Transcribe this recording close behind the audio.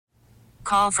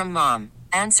Call from mom.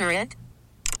 Answer it.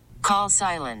 Call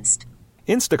silenced.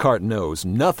 Instacart knows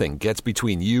nothing gets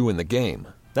between you and the game.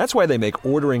 That's why they make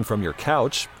ordering from your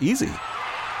couch easy.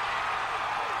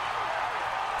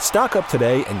 Stock up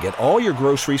today and get all your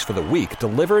groceries for the week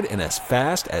delivered in as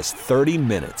fast as 30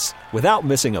 minutes without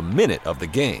missing a minute of the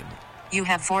game. You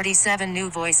have 47 new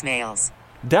voicemails.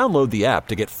 Download the app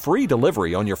to get free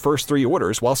delivery on your first 3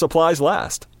 orders while supplies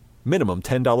last. Minimum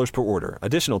 $10 per order.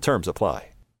 Additional terms apply.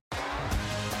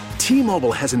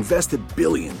 T-Mobile has invested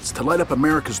billions to light up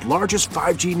America's largest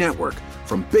 5G network,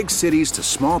 from big cities to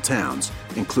small towns,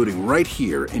 including right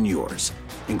here in yours.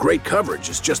 And great coverage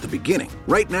is just the beginning.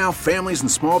 Right now, families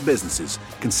and small businesses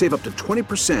can save up to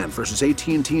 20% versus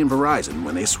AT&T and Verizon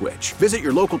when they switch. Visit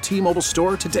your local T-Mobile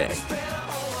store today.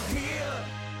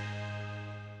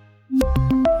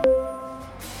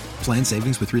 Plan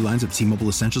savings with 3 lines of T-Mobile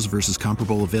Essentials versus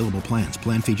comparable available plans.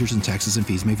 Plan features and taxes and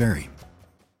fees may vary.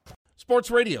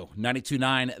 Sports Radio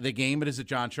 92.9 The Game. It is a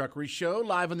John Chuckery Show,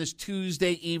 live on this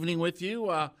Tuesday evening with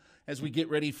you as we get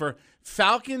ready for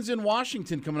Falcons in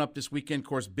Washington coming up this weekend. Of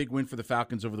course, big win for the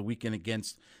Falcons over the weekend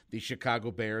against the Chicago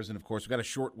Bears. And, of course, we've got a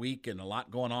short week and a lot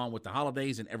going on with the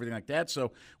holidays and everything like that.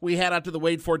 So we head out to the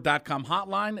WadeFord.com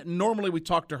hotline. Normally we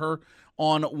talk to her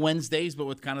on Wednesdays, but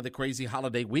with kind of the crazy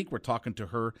holiday week, we're talking to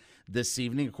her this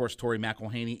evening. Of course, Tori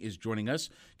McElhaney is joining us.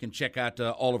 You can check out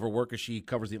all of her work as she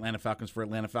covers the Atlanta Falcons for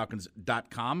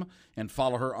AtlantaFalcons.com and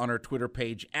follow her on her Twitter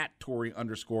page at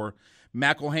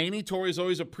Tori_McElhaney. Tori's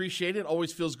always appreciated.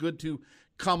 Always feels good to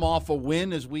come off a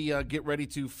win as we get ready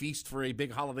to feast for a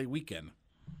big holiday weekend.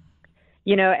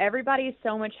 You know, everybody's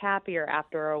so much happier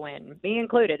after a win, me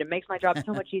included. It makes my job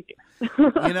so much easier.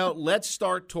 Let's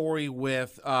start, Tori,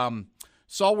 with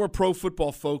saw where Pro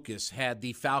Football Focus had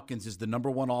the Falcons as the number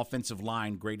 1 offensive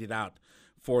line graded out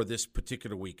for this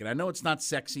particular week. And I know it's not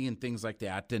sexy and things like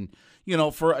that. And,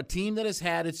 for a team that has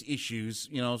had its issues,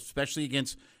 especially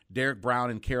against Derek Brown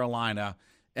in Carolina,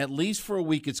 at least for a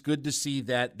week, it's good to see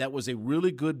that that was a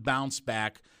really good bounce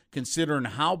back considering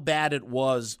how bad it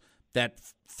was that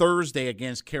Thursday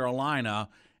against Carolina.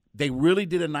 They really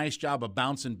did a nice job of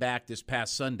bouncing back this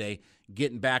past Sunday,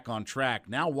 getting back on track.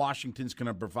 Now Washington's going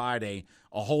to provide a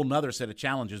whole nother set of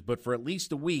challenges, but for at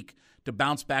least a week to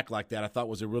bounce back like that, I thought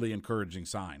was a really encouraging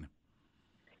sign.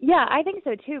 Yeah, I think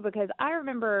so too, because I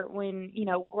remember when,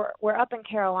 we're up in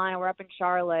Carolina, we're up in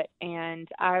Charlotte, and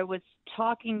I was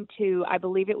talking to, I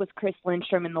believe it was Chris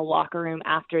Lindstrom in the locker room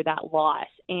after that loss,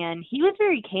 and he was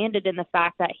very candid in the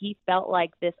fact that he felt like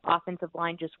this offensive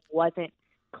line just wasn't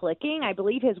clicking. I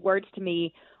believe his words to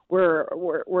me were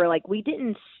like, we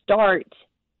didn't start.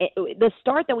 The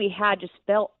start that we had just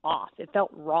felt off. It felt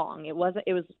wrong. It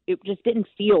just didn't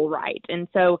feel right. And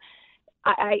so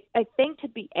I think to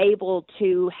be able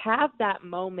to have that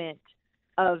moment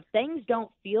of things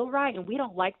don't feel right and we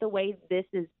don't like the way this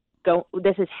is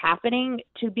happening,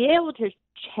 to be able to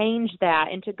change that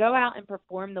and to go out and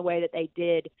perform the way that they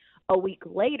did a week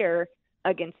later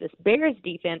against this Bears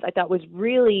defense, I thought was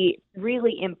really,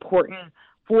 really important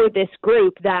for this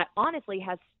group that honestly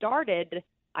has started,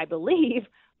 I believe,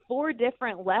 4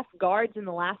 different left guards in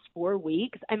the last 4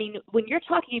 weeks. I mean, when you're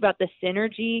talking about the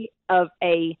synergy of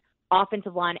a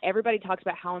offensive line, everybody talks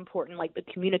about how important like the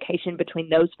communication between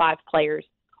those 5 players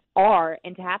are,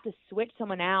 and to have to switch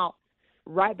someone out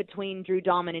right between Drew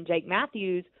Dalman and Jake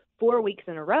Matthews 4 weeks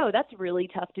in a row, that's really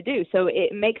tough to do. So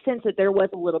it makes sense that there was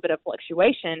a little bit of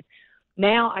fluctuation.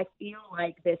 Now I feel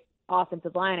like this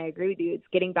offensive line, I agree with you, it's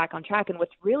getting back on track. And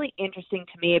what's really interesting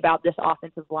to me about this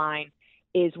offensive line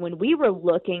is when we were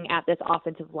looking at this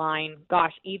offensive line,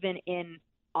 even in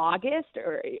August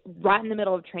or right in the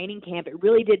middle of training camp, it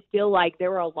really did feel like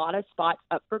there were a lot of spots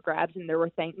up for grabs and there were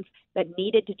things that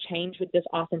needed to change with this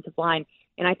offensive line.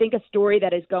 And I think a story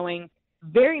that is going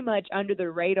very much under the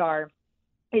radar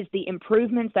is the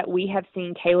improvements that we have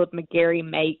seen Caleb McGarry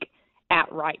make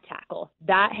at right tackle.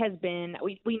 That has been,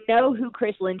 we know who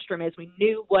Chris Lindstrom is. We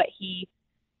knew what he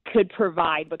could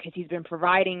provide because he's been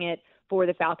providing it for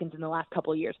the Falcons in the last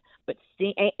couple of years. But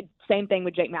same thing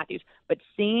with Jake Matthews. But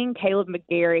seeing Caleb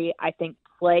McGarry, I think,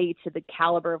 play to the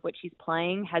caliber of which he's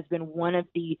playing has been one of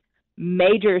the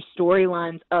major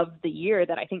storylines of the year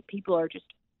that I think people are just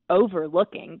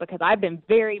overlooking, because I've been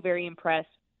very, very impressed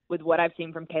with what I've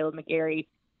seen from Caleb McGarry,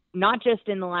 not just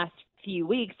in the last few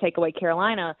weeks, take away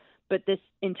Carolina, but this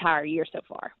entire year so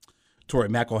far. Tori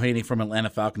McElhaney from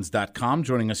AtlantaFalcons.com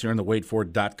joining us here on the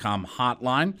WadeFord.com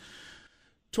hotline.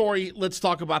 Tori, let's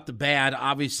talk about the bad.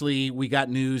 Obviously, we got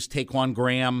news, Taquan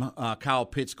Graham, Kyle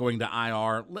Pitts going to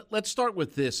IR. Let's start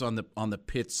with this on the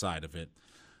Pitts side of it.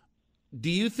 Do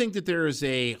you think that there is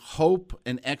a hope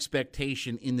and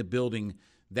expectation in the building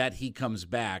that he comes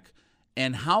back?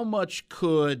 And how much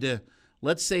could,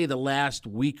 let's say, the last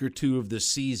week or two of the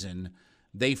season,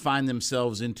 they find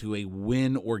themselves into a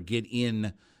win and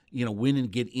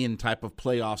get in type of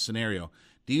playoff scenario?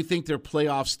 Do you think their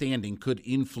playoff standing could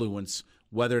influence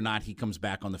whether or not he comes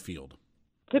back on the field?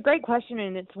 It's a great question,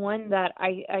 and it's one that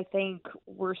I think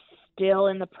we're still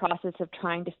in the process of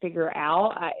trying to figure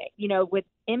out. With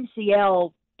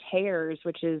MCL tears,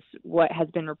 which is what has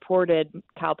been reported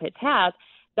Kyle Pitts has,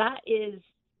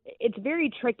 it's very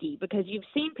tricky because you've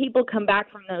seen people come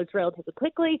back from those relatively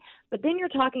quickly, but then you're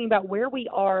talking about where we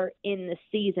are in the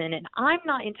season, and I'm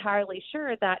not entirely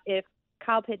sure that if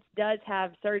Kyle Pitts does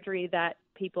have surgery that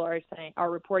people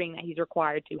are reporting that he's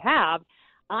required to have,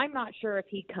 I'm not sure if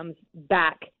he comes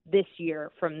back this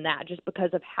year from that, just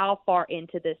because of how far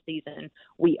into this season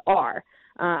we are.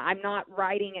 I'm not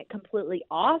writing it completely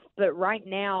off, but right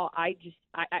now I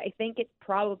think it's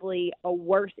probably a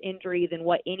worse injury than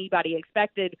what anybody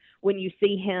expected when you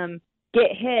see him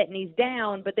get hit and he's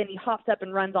down, but then he hops up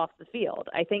and runs off the field.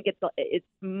 I think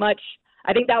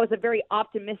I think that was a very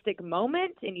optimistic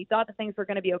moment, and you thought that things were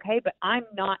going to be okay, but I'm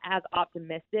not as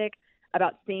optimistic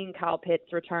about seeing Kyle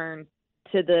Pitts return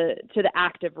to the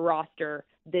active roster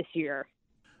this year.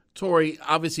 Tori,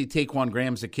 obviously Taquan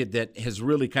Graham's a kid that has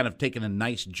really kind of taken a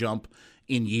nice jump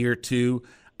in year two.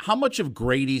 How much of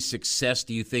Grady's success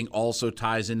do you think also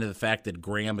ties into the fact that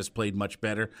Graham has played much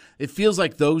better? It feels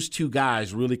like those two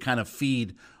guys really kind of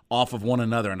feed off of one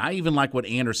another. And I even like what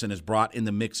Anderson has brought in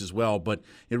the mix as well, but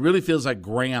it really feels like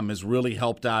Graham has really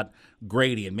helped out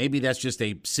Grady. And maybe that's just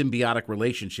a symbiotic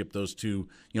relationship, those two,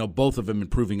 both of them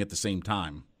improving at the same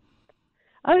time.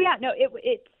 Oh, yeah. No,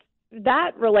 it's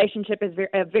that relationship is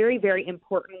a very, very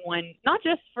important one, not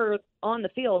just for on the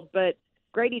field, but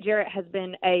Grady Jarrett has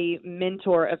been a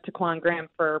mentor of Taquan Graham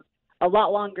for a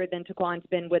lot longer than Taquan's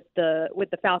been with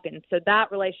the Falcons. So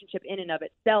that relationship in and of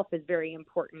itself is very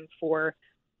important for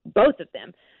both of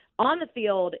them. On the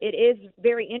field, it is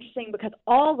very interesting because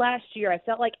all last year I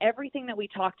felt like everything that we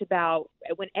talked about,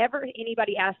 whenever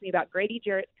anybody asked me about Grady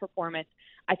Jarrett's performance,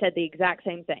 I said the exact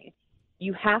same thing.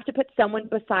 You have to put someone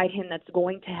beside him that's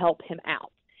going to help him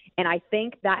out. And I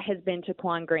think that has been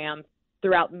Taquan Graham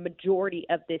throughout the majority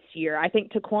of this year. I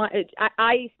think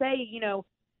I say,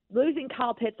 losing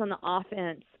Kyle Pitts on the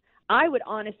offense, I would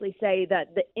honestly say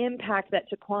that the impact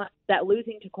that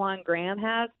losing Taquan Graham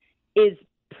has is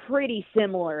pretty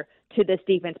similar to this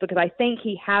defense, because I think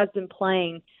he has been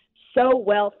playing so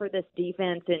well for this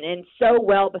defense and so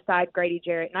well beside Grady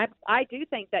Jarrett. And I do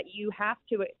think that you have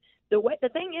to – the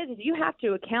thing is you have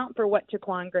to account for what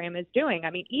Taquan Graham is doing. I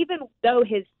mean, even though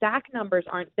his sack numbers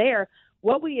aren't there,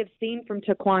 what we have seen from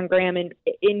Taquan Graham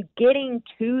in getting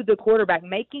to the quarterback,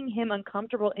 making him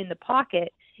uncomfortable in the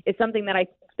pocket, is something that I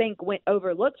think went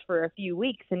overlooked for a few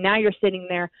weeks. And now you're sitting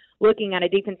there looking at a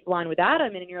defensive line without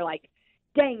him, and you're like,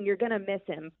 dang, you're going to miss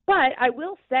him. But I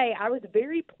will say I was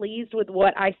very pleased with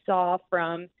what I saw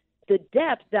from the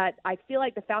depth that I feel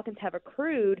like the Falcons have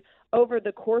accrued over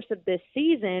the course of this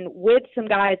season with some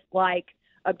guys like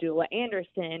Abdullah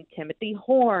Anderson, Timothy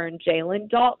Horn, Jalen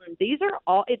Dalton. These are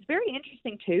all – it's very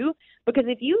interesting, too, because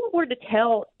if you were to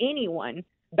tell anyone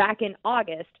back in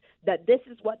August that this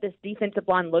is what this defensive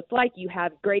line looked like, you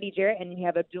have Grady Jarrett and you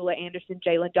have Abdullah Anderson,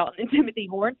 Jalen Dalton, and Timothy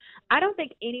Horn, I don't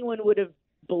think anyone would have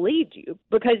believed you,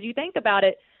 because you think about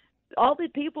it, all the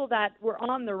people that were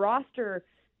on the roster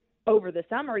over the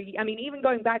summer, I mean, even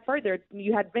going back further,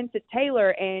 you had Vincent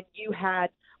Taylor and you had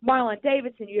Marlon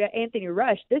Davidson, you had Anthony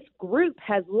Rush. This group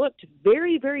has looked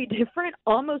very, very different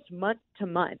almost month to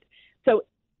month. So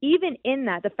even in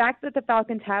that, the fact that the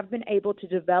Falcons have been able to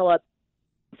develop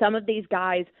some of these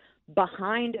guys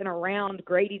behind and around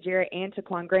Grady Jarrett and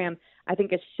Taquan Graham, I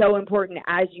think is so important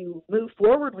as you move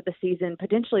forward with the season,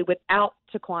 potentially without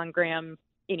Taquan Graham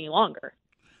any longer.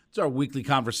 It's our weekly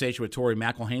conversation with Tori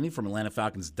McElhaney from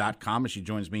AtlantaFalcons.com, as she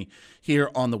joins me here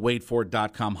on the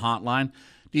WadeFord.com hotline.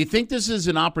 Do you think this is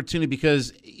an opportunity?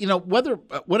 Because,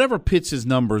 whatever Pitts'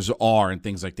 numbers are and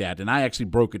things like that, and I actually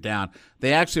broke it down,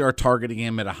 they actually are targeting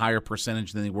him at a higher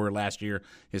percentage than they were last year.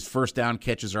 His first down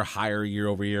catches are higher year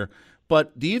over year.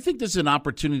 But do you think this is an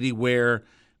opportunity where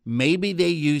maybe they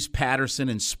use Patterson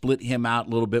and split him out a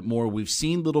little bit more? We've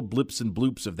seen little blips and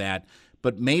bloops of that.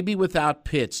 But maybe without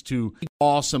Pitts to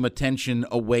draw some attention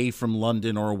away from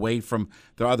London or away from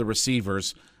their other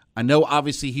receivers. I know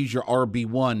obviously he's your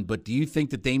RB1, but do you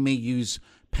think that they may use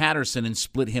Patterson and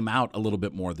split him out a little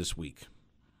bit more this week?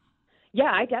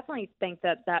 Yeah, I definitely think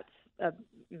that that's a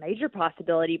major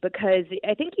possibility, because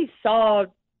I think you saw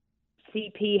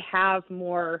CP have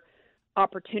more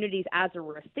opportunities as a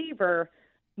receiver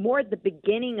more at the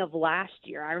beginning of last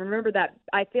year. I remember that.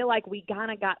 I feel like we kind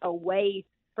of got away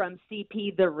from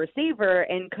CP the receiver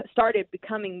and started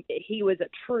becoming, he was a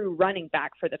true running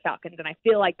back for the Falcons. And I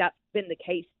feel like that's been the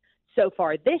case so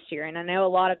far this year. And I know a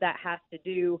lot of that has to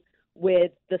do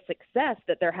with the success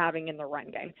that they're having in the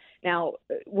run game. Now,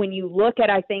 when you look at,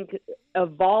 I think,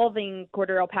 evolving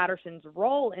Cordarrelle Patterson's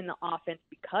role in the offense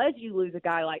because you lose a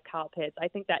guy like Kyle Pitts, I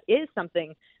think that is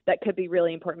something that could be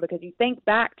really important because you think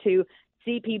back to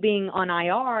CP being on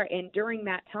IR, and during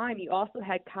that time you also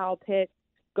had Kyle Pitts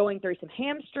going through some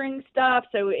hamstring stuff,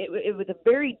 so it was a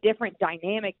very different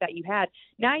dynamic that you had.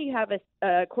 Now you have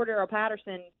a Cordarrelle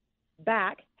Patterson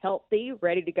back, healthy,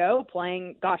 ready to go,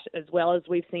 playing, as well as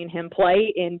we've seen him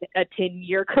play in a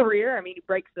 10-year career. I mean, he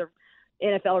breaks the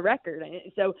NFL record.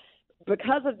 And so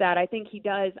because of that, I think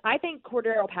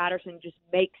Cordarrelle Patterson just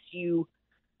makes you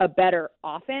a better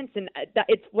offense. And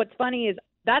what's funny is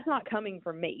that's not coming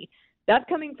from me. That's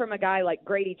coming from a guy like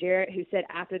Grady Jarrett, who said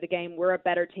after the game, we're a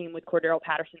better team with Cordarrelle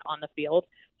Patterson on the field.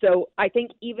 So I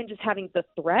think even just having the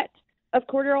threat of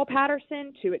Cordarrelle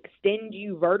Patterson to extend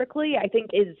you vertically, I think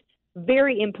is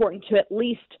very important to at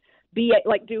least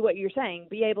do what you're saying,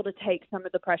 be able to take some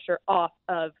of the pressure off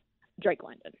of Drake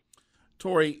London.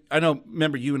 Tori,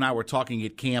 remember you and I were talking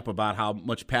at camp about how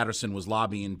much Patterson was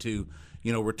lobbying to,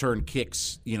 return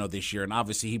kicks, this year. And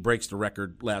obviously he breaks the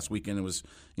record last weekend. It was,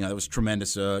 it was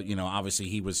tremendous. Obviously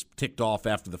he was ticked off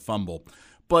after the fumble.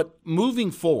 But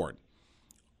moving forward,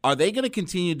 are they going to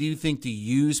continue, do you think, to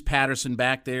use Patterson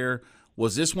back there?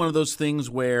 Was this one of those things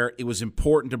where it was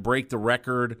important to break the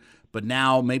record, but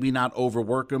now maybe not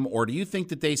overwork him? Or do you think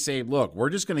that they say, look, we're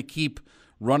just going to keep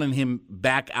running him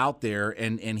back out there,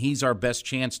 and he's our best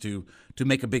chance to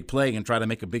make a big play and try to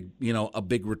make a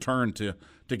big return to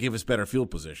give us better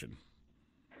field position?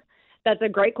 That's a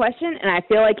great question, and I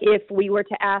feel like if we were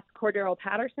to ask Cordarrelle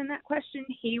Patterson that question,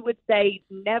 he would say,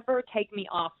 never take me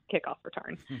off kickoff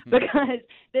return, because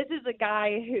this is a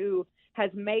guy who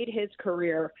has made his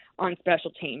career on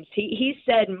special teams. He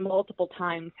said multiple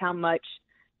times how much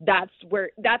that's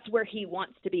where he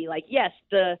wants to be. Like, yes,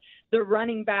 the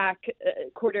running back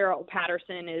Cordarrelle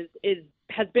Patterson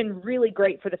has been really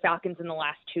great for the Falcons in the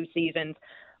last 2 seasons,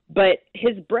 but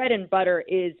his bread and butter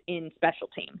is in special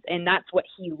teams, and that's what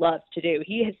he loves to do.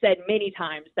 He has said many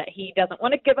times that he doesn't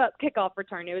want to give up kickoff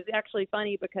return. It was actually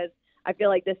funny because I feel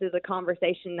like this is a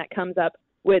conversation that comes up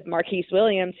with Marquise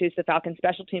Williams, who's the Falcons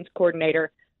special teams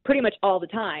coordinator, pretty much all the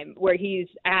time, where he's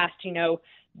asked,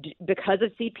 because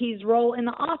of CP's role in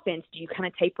the offense, do you kind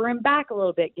of taper him back a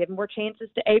little bit, give more chances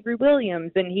to Avery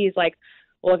Williams? And he's like,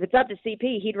 well, if it's up to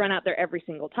CP, he'd run out there every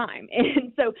single time.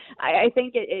 And so I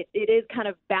think it is kind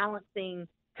of balancing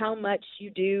how much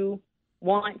you do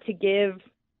want to give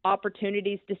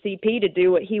opportunities to CP to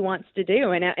do what he wants to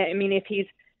do. And I mean, if he's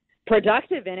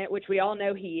productive in it, which we all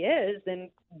know he is, then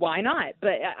why not?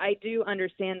 But I do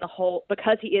understand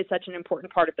because he is such an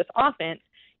important part of this offense,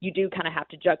 you do kind of have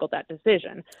to juggle that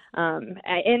decision.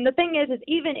 And the thing is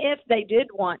even if they did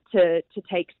want to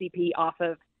take CP off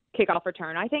of kickoff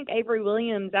return, I think Avery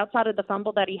Williams, outside of the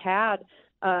fumble that he had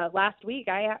last week,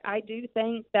 I do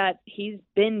think that he's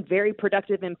been very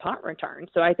productive in punt return.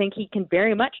 So I think he can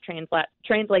very much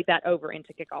translate that over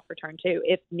into kickoff return too,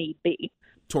 if need be.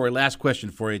 Tori, last question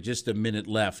for you, just a minute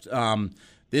left.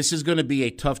 This is going to be a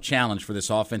tough challenge for this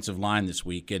offensive line this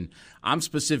week, and I'm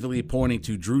specifically pointing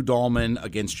to Drew Dahlman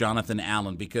against Jonathan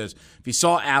Allen, because if you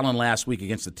saw Allen last week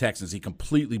against the Texans, he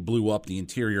completely blew up the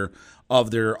interior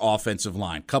of their offensive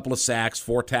line. Couple of sacks,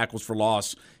 4 tackles for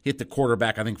loss, hit the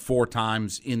quarterback, I think, 4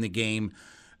 times in the game.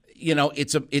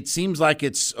 It seems like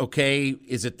it's okay.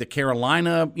 Is it the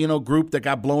Carolina, group that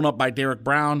got blown up by Derek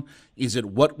Brown? Is it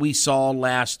what we saw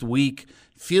last week?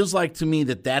 Feels like to me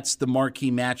that's the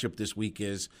marquee matchup this week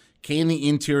is, can the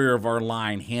interior of our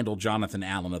line handle Jonathan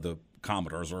Allen of the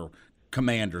Commodores or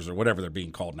Commanders or whatever they're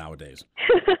being called nowadays?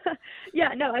 Yeah,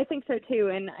 no, I think so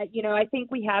too. And, I think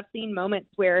we have seen moments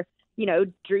where,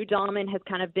 Drew Dahlman has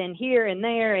kind of been here and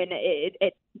there. And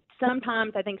it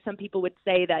sometimes I think some people would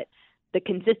say that the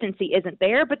consistency isn't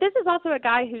there. But this is also a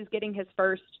guy who's getting his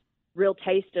first real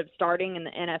taste of starting in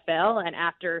the NFL, and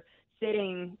after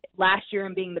sitting last year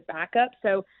and being the backup.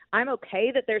 So I'm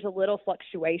okay that there's a little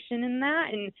fluctuation in that.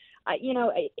 And,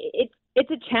 it's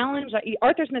a challenge.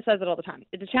 Arthur Smith says it all the time.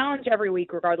 It's a challenge every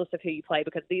week, regardless of who you play,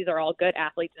 because these are all good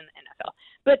athletes in the NFL.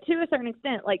 But to a certain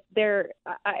extent,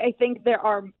 I think there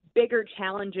are bigger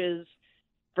challenges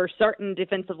for certain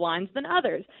defensive lines than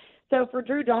others. So for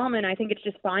Drew Dahlman, I think it's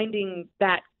just finding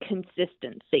that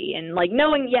consistency and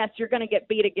knowing, yes, you're going to get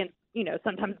beat against,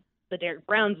 sometimes the Derek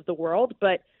Browns of the world,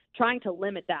 but trying to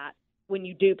limit that when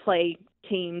you do play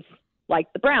teams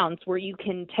like the Browns, where you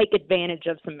can take advantage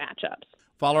of some matchups.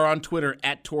 Follow her on Twitter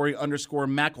at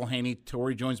Tori_McElhaney.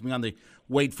 Tori joins me on the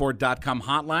WadeFord.com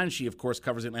hotline. She, of course,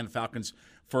 covers Atlanta Falcons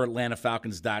for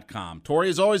AtlantaFalcons.com. Tori,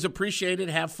 as always, appreciate it.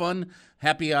 Have fun.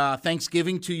 Happy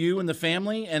Thanksgiving to you and the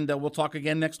family, and we'll talk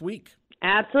again next week.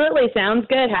 Absolutely. Sounds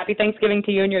good. Happy Thanksgiving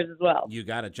to you and yours as well. You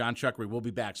got it. John Chuckery will be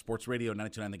back. Sports Radio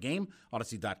 92.9 The Game,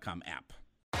 Odyssey.com app.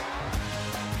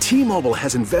 T-Mobile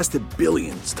has invested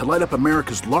billions to light up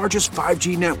America's largest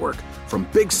 5G network, from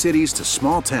big cities to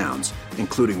small towns,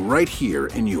 including right here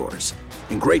in yours.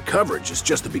 And great coverage is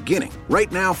just the beginning. Right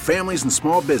now, families and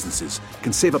small businesses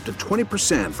can save up to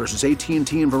 20% versus AT&T and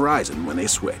Verizon when they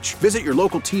switch. Visit your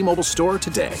local T-Mobile store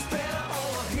today.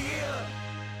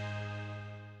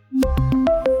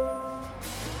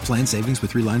 Plan savings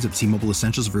with 3 lines of T-Mobile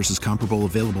Essentials versus comparable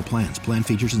available plans. Plan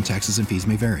features and taxes and fees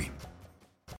may vary.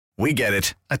 We get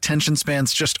it. Attention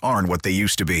spans just aren't what they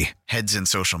used to be. Heads in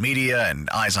social media and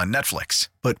eyes on Netflix.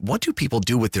 But what do people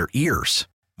do with their ears?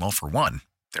 Well, for one,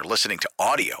 they're listening to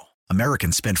audio.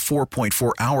 Americans spend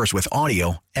 4.4 hours with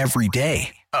audio every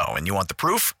day. Oh, and you want the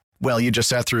proof? Well, you just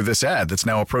sat through this ad that's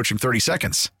now approaching 30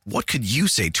 seconds. What could you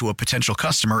say to a potential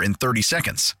customer in 30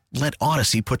 seconds? Let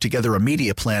Odyssey put together a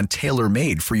media plan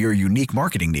tailor-made for your unique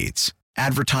marketing needs.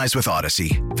 Advertise with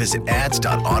Odyssey. Visit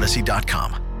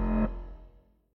ads.odyssey.com.